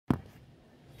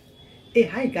Hey,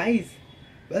 hi guys,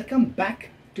 welcome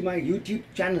back to my YouTube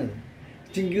channel,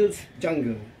 Jingle's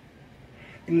Jungle.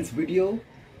 In this video,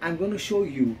 I'm going to show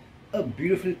you a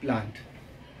beautiful plant.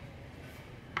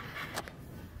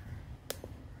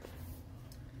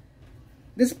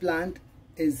 This plant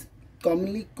is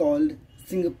commonly called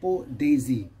Singapore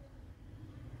daisy.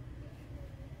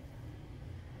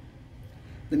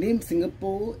 The name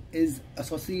Singapore is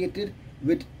associated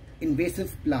with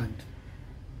invasive plant.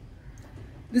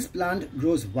 This plant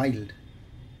grows wild.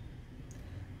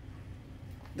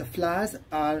 The flowers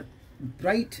are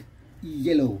bright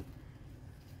yellow.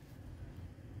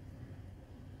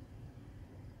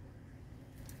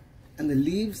 And the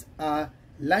leaves are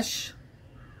lush,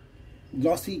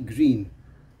 glossy green.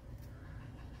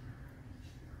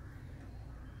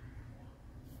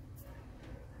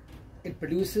 It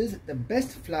produces the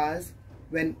best flowers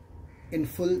when in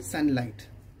full sunlight.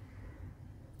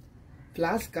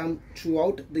 Flowers come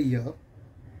throughout the year.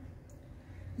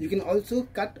 You can also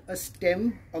cut a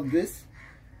stem of this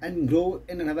and grow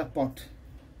in another pot.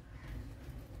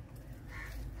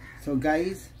 So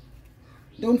guys,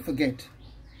 don't forget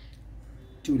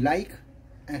to like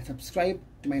and subscribe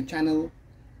to my channel,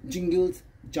 Jingle's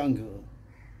Jungle.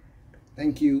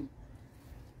 Thank you.